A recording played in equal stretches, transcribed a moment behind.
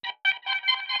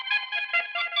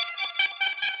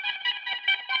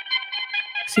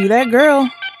See that girl?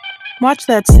 Watch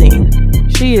that scene.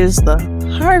 She is the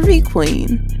Harvey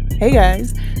Queen. Hey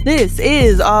guys, this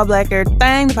is All Black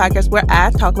Everything, the podcast where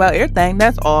I talk about everything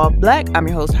that's all black. I'm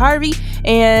your host, Harvey,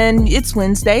 and it's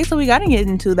Wednesday, so we gotta get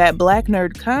into that black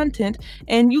nerd content.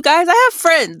 And you guys, I have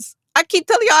friends. I keep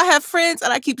telling y'all I have friends,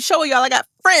 and I keep showing y'all I got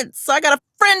friends. So I got a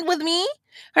friend with me.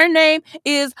 Her name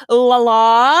is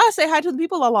Lala. Say hi to the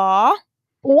people, Lala.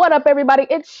 What up, everybody?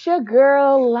 It's your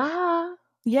girl, La.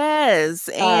 Yes,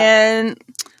 and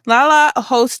Lala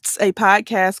hosts a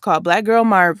podcast called Black Girl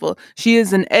Marvel. She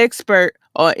is an expert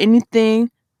on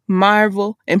anything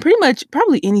Marvel and pretty much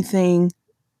probably anything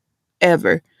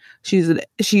ever. She's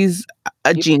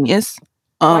a genius,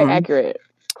 Quite accurate.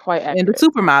 Quite and a accurate.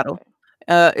 supermodel,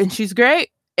 and she's great.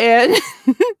 And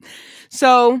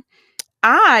so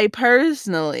I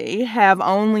personally have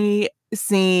only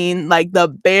seen like the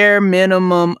bare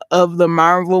minimum of the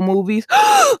Marvel movies.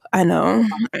 I know,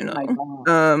 I Oh my know.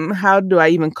 God. How do I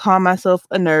even call myself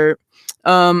a nerd?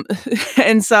 Um,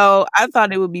 and so I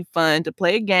thought it would be fun to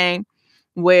play a game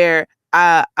where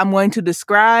I'm going to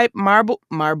describe Marvel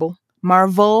Oh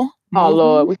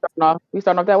Lord, movies. we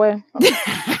starting off that way. Okay.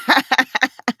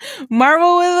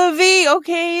 Marvel with a V.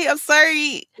 Okay, I'm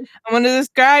sorry. I'm going to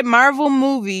describe Marvel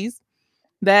movies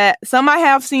that some I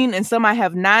have seen and some I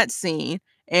have not seen.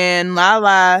 And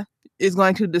Lala is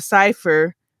going to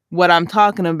decipher what I'm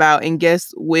talking about and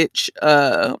guess which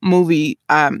movie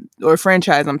or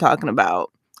franchise I'm talking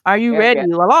about. Are you Yes, ready, yes.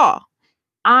 Lala?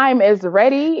 I'm as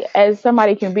ready as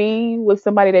somebody can be with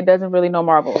somebody that doesn't really know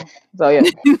Marvel. So yeah.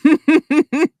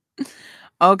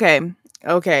 Okay.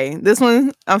 Okay. This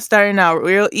one I'm starting out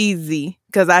real easy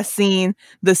because I seen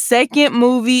the second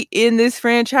movie in this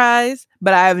franchise,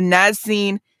 but I have not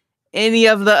seen any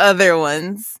of the other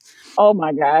ones. Oh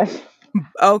my gosh.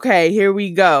 Okay, here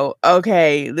we go.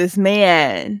 Okay, this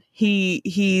man,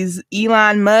 he's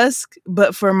Elon Musk,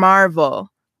 but for Marvel.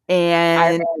 Iron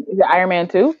And Man. Is it Iron Man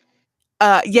 2?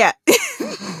 yeah.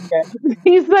 Okay.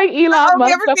 He's like Elon Have you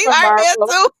Musk ever but seen for Iron Man Marvel.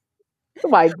 2? Oh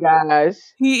my gosh.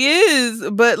 He is,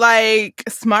 but like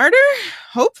smarter?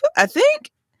 Hope I think.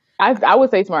 I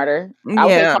would say smarter. I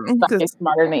would say Yeah, Tony Stark is because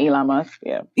smarter than Elon Musk.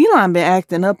 Yeah. Elon been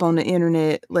acting up on the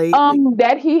internet lately.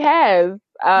 That he has.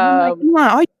 And I'm like, Elon,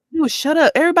 all you do is shut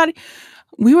up. Everybody,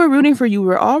 we were rooting for you.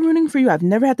 We're all rooting for you. I've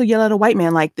never had to yell at a white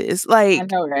man like this. I Like,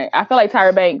 know, right? I feel like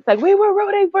Tyra Banks. Like, we were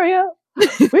rooting for you.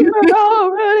 We were all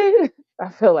rooting. I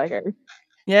feel like her.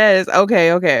 yes.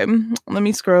 Okay. Okay. Let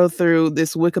me scroll through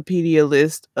this Wikipedia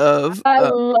list of. I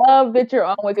love that you're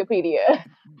on Wikipedia.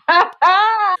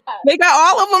 They got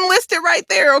all of them listed right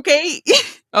there. Okay. They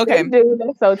Okay. do.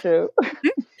 That's so true.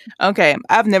 Okay.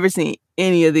 I've never seen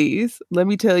any of these. Let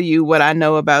me tell you what I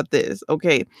know about this.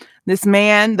 Okay. This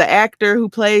man, the actor who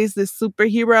plays this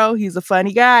superhero, he's a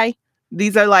funny guy.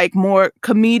 These are like more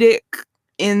comedic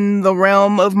in the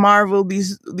realm of Marvel.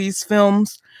 These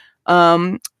films.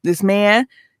 This man.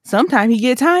 Sometimes he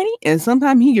get tiny, and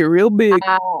sometimes he get real big.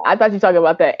 I thought you were talking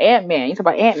about the Ant Man. You talk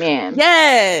about Ant Man,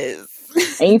 Yes.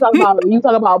 and you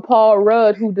talk about Paul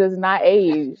Rudd, who does not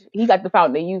age. He got the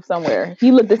fountain of youth somewhere.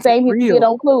 He looked the same he did Real.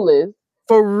 on Clueless.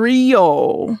 For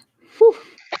real. Whew.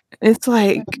 It's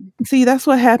like, see, that's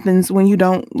what happens when you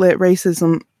don't let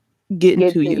racism get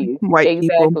Get into to you, you white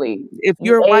people. exactly. If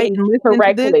You you're white age and listening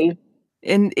to this, correctly.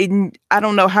 and I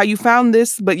don't know how you found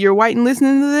this, but you're white and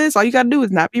listening to this, all you gotta do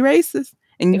is not be racist,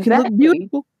 and you can look Exactly.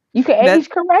 beautiful. You can That's age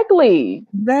correctly.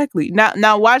 exactly.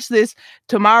 Now watch this.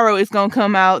 Tomorrow it's gonna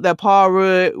come out that Paul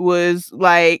Rudd was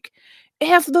like,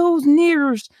 F those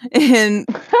niggers, and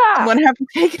I'm gonna have to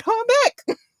take it all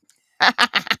back.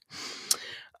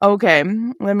 Okay,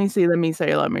 let me see. Let me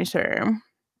see. Let me share.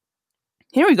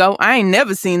 Here we go. I ain't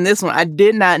never seen this one. I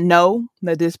did not know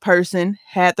that this person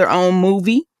had their own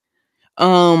movie.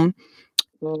 Um,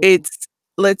 Mm. it's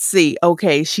let's see.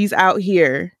 Okay, she's out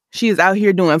here. She is out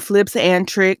here doing flips and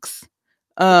tricks.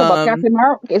 You talk about Um, Captain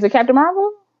Marvel? Is it Captain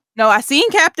Marvel? no, I seen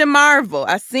Captain Marvel.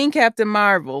 I seen Captain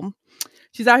Marvel.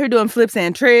 She's out here doing flips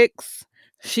and tricks.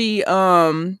 She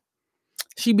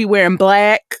be wearing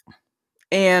black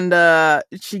and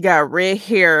she got red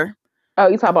hair. Oh,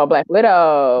 you talk about Black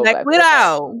Widow. Black Black Widow.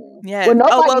 Widow. Well, Yes.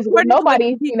 Oh well,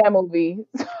 nobody's seen that movie.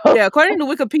 Yeah, according to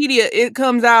Wikipedia, it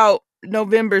comes out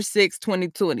November 6th,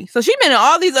 2020. So she been in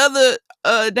all these other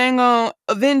dang on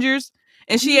Avengers,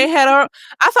 and she ain't had her.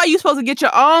 I thought you supposed to get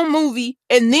your own movie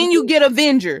and then you get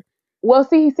Avenger. Well,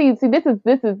 see. This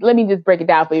is. Let me just break it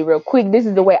down for you real quick. This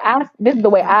is the way I. This is the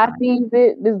way I sees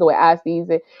it. This is the way I sees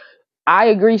it. I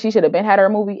agree. She should have been had her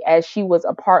movie as she was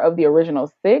a part of the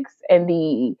original six, and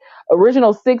the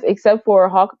original six, except for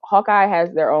Hawkeye,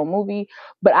 has their own movie.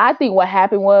 But I think what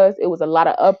happened was it was a lot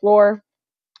of uproar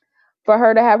for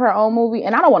her to have her own movie.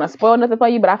 And I don't want to spoil nothing for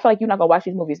you, but I feel like you're not gonna watch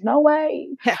these movies. No way.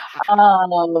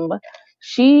 Um,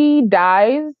 she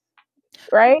dies,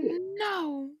 right?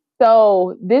 No.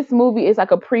 So this movie is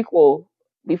like a prequel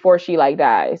before she like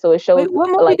dies. So it shows Wait, what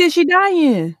movie like did she die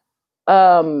in?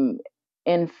 um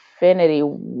Infinity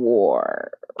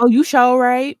War. Oh, you sure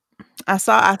right. I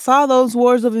saw those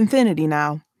Wars of Infinity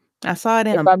now. I saw it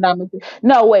in If them. I'm not mistaken.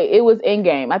 No, wait, it was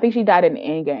Endgame. I think she died in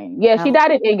Endgame. Yeah, she Oh,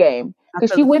 died in Endgame I because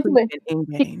fell she went asleep to in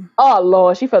she, Endgame. oh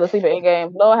Lord, she fell asleep in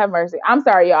Endgame. Lord have mercy. I'm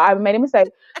sorry, y'all. I made a mistake.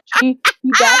 She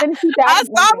died in I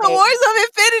saw the Endgame. Wars of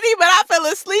Infinity, but I fell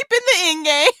asleep in the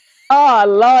Endgame. Oh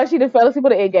Lord, she just fell asleep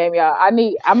in the Endgame, y'all. I'm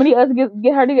gonna need us to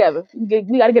get her together.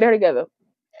 We gotta get her together.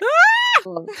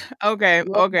 Okay,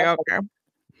 Lord, okay, okay.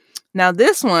 Now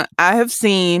this one, I have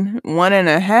seen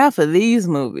 1.5 of these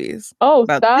movies oh,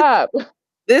 about stop.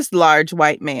 this large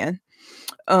white man.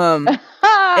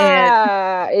 And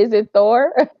Is it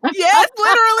Thor? yes,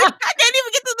 literally, I can't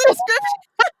even get to the description.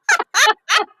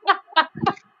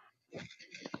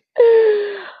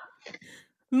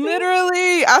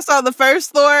 Literally, I saw the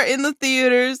first Thor in the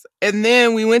theaters, and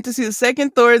then we went to see the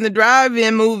second Thor in the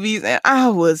drive-in movies, and I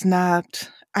was knocked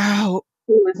out.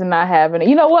 He was not having it.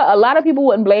 You know what? A lot of people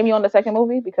wouldn't blame you on the second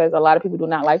movie because a lot of people do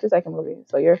not like the second movie.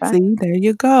 So you're fine. See, there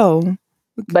you go.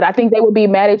 But I think they would be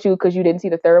mad at you because you didn't see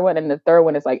the third one, and the third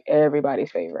one is like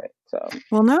everybody's favorite. So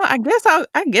Well, no, I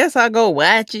guess I'll go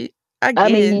watch it. I I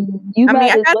guess. mean, you I mean,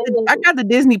 might as well. I got the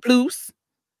Disney Plus.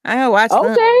 I gotta watch them.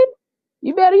 Okay,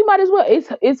 you better. You might as well.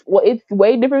 It's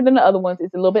way different than the other ones.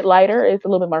 It's a little bit lighter. It's a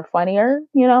little bit more funnier.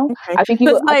 You know, Okay, I think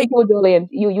because I think you will really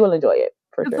you will enjoy it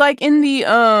for it's sure. like in the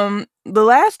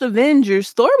last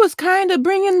Avengers, Thor was kind of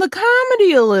bringing the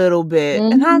comedy a little bit,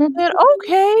 and I Mm-hmm. said,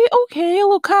 okay, a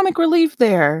little comic relief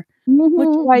there with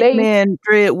the Mm-hmm. white man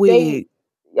dread They wig.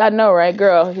 I know, right,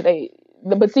 girl?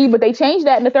 But they changed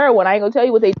that in the third one. I ain't gonna tell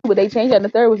you what they do, but they changed that in the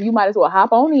third one. So you might as well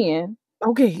hop on in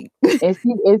Okay, and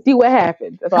see what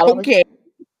happens. That's all I'm gonna okay. say.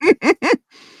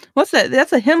 What's that?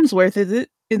 That's a Hemsworth, is it?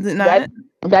 Is it That not?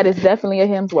 that is definitely a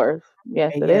Hemsworth.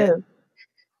 Yes, Okay, it yeah. is.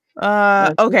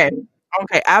 Yes, it Okay, is.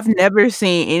 okay. I've never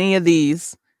seen any of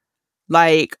these.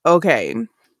 Like, okay,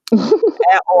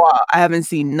 at all. I haven't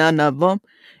seen none of them.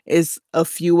 It's a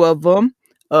few of them.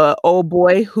 Old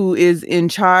boy who is in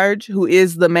charge, who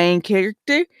is the main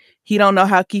character, he don't know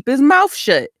how to keep his mouth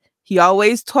shut. He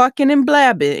always talking and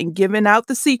blabbing and giving out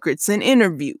the secrets in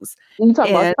interviews. You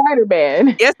talking about And Spider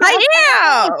Man? yes,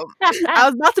 I am. I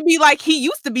was about to be like he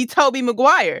used to be Tobey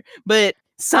Maguire, but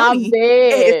I'm Sonny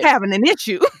is dead. having an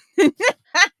issue.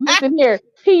 Listen here.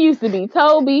 He used to be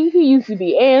Toby. He used to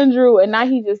be Andrew, and now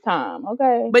he's just Tom.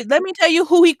 Okay, But let me tell you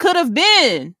who he could have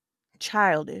been.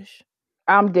 Childish.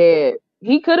 I'm dead.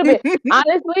 He could have been.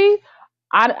 Honestly,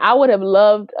 I would have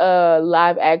loved a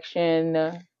live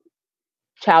action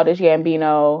Childish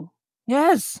Gambino.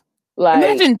 Yes. Like,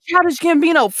 Imagine Childish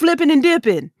Gambino flipping and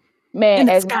dipping man, in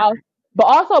the as sky. Miles.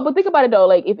 But think about it though.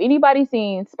 Like, if anybody's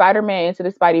seen Spider Man Into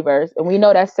the Spideyverse, and we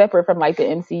know that's separate from like the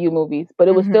MCU movies, but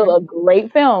it was still Mhm, a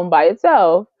great film by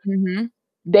itself. mhm.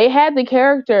 They had the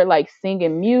character like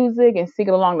singing music and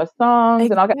singing along the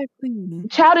songs and all that. Exactly.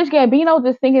 Childish Gambino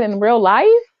just singing in real life.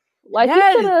 Like, he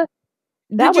could Yes. have.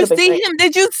 That would have been great.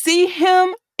 Did you see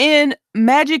him in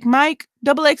Magic Mike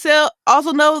Double XL,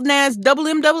 also known as Double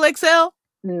M Double XL? What?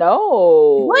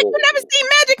 No, You never seen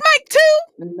Magic Mike 2?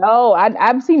 no. I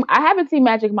haven't seen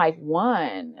Magic Mike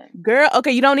 1. Girl,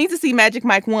 okay, you don't need to see Magic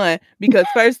Mike 1 because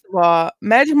first of all,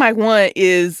 Magic Mike 1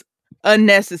 is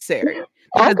unnecessary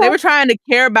because they Okay. were trying to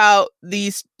care about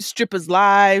these strippers'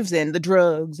 lives and the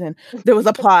drugs, and there was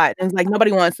a plot, and it's like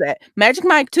nobody wants that. Magic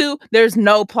Mike 2, there's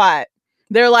no plot.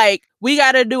 They're like, we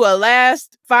gotta do a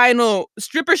last final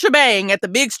stripper shebang at the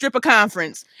big stripper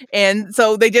conference. And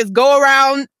so they just go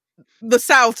around the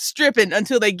South stripping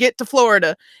until they get to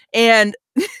Florida. And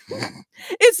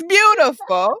it's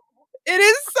beautiful. It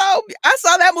is so. I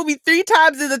saw that movie 3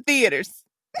 times in the theaters.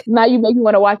 Now you make me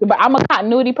want to watch it, but I'm a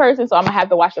continuity person, so I'm gonna have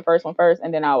to watch the first one first,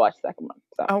 and then I'll watch the second one.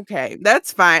 So, Okay,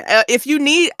 that's fine. If you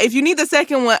need the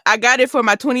second one, I got it for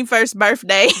my 21st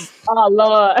birthday. oh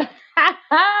Lord,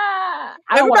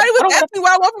 I don't want to. Everybody was I don't want asking me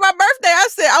what I want for my birthday. I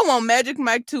said I want Magic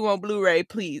Mike 2 on Blu-ray,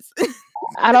 please.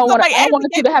 I don't want to. Somebody I don't asked want me,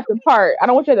 you to have to part. I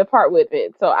don't want you to have to part with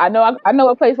it. So I know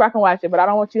a place where I can watch it, but I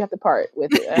don't want you to have to part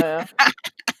with it.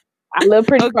 I live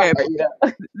pretty far, okay, you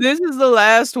know. this is the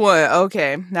last one.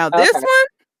 Okay, now this Okay. one,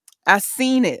 I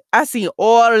seen it. I seen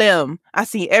all them. I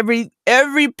seen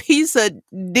every piece of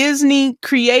Disney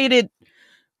created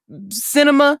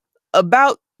cinema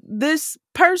about this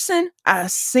person. I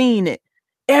seen it.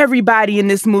 Everybody in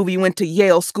this movie went to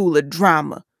Yale School of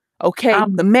Drama. Okay,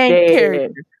 I'm the main character,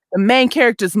 dead. the main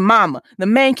character's mama, the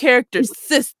main character's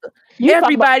sister. You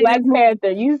Everybody Black in this movie,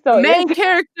 Panther. You the so main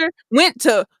character went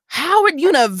to Howard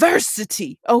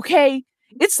University. Okay,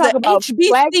 it's talk the about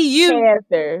Black HBCU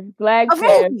Panther. Black of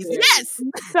Panther. movies. Yes, So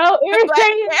the Black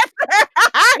irritating. Panther.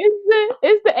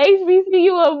 It's the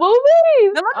HBCU of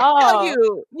movies. Now let me tell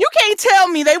you, you can't tell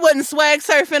me they wasn't swag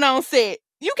surfing on set.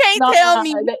 You can't tell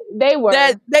me they were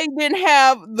that they didn't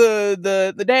have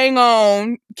the dang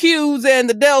on Qs and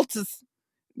the deltas.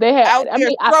 They had. Out I there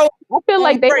mean, I feel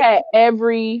like they had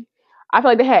every. I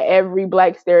feel like they had every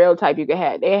Black stereotype you could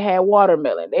have. They had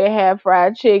watermelon. They had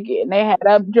fried chicken. They had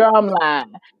a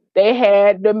drumline. They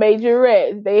had the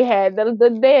majorettes. They had the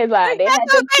deadline. They had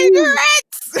the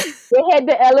majorettes. They had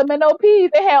the elemental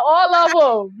P's. They had all of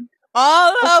them.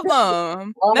 All of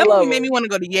them. That movie made me want to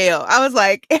go to Yale. I was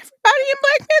like, everybody in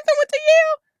Black Panther went to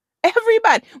Yale.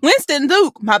 Everybody. Winston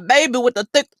Duke, my baby with the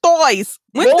thick thighs.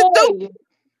 Winston Duke.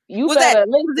 You better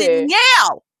listen. Yeah,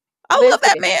 I love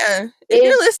that man. If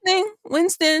you're listening,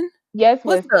 Winston. Yes,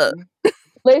 what's up?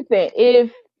 Listen,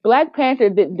 if Black Panther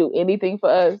didn't do anything for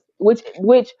us, which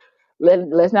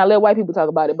let's not let white people talk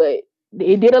about it, but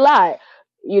it did a lot.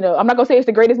 You know, I'm not gonna say it's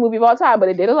the greatest movie of all time, but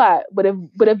it did a lot. But if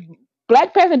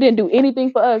Black Panther didn't do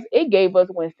anything for us, it gave us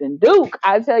Winston Duke.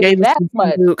 I tell you that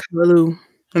much. Duke,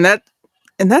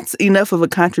 and that's enough of a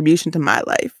contribution to my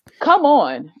life. Come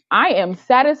on. I am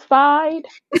satisfied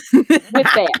with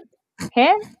that.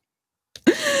 Huh?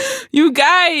 You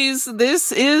guys,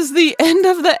 this is the end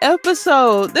of the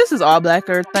episode. This is All Black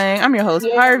Earth Thing. I'm your host,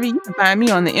 Harvey. You can find me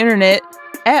on the internet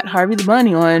at Harvey the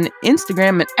Bunny on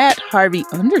Instagram and at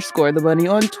Harvey_the Bunny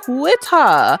on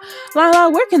Twitter. Lala,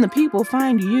 where can the people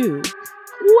find you?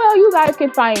 Well, you guys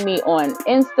can find me on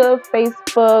Insta,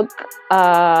 Facebook,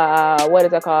 what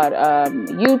is it called?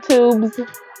 YouTube's.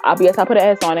 Yes, I put an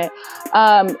S on it.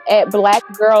 At Black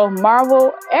Girl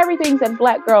Marvel. Everything's at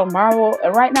Black Girl Marvel.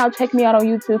 And right now, check me out on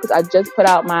YouTube because I just put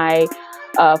out my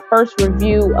first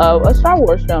review of a Star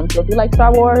Wars film. So if you like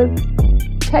Star Wars,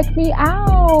 check me out.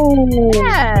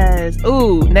 Yes.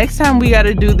 Ooh, next time we got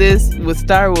to do this with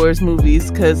Star Wars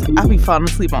movies because I'll be falling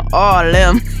asleep on all of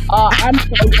them. I'm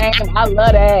so game. I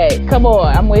love that. Come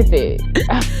on, I'm with it.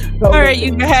 All right,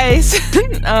 you guys.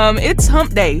 It's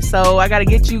hump day, so I got to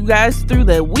get you guys through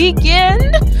the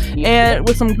weekend and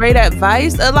with some great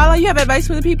advice. Lala, you have advice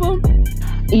for the people?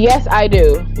 Yes, I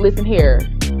do. Listen here.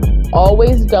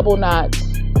 Always double knot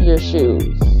your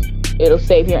shoes. It'll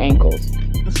save your ankles.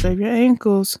 It'll save your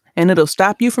ankles. And it'll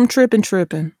stop you from tripping.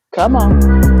 Come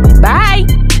on. Bye.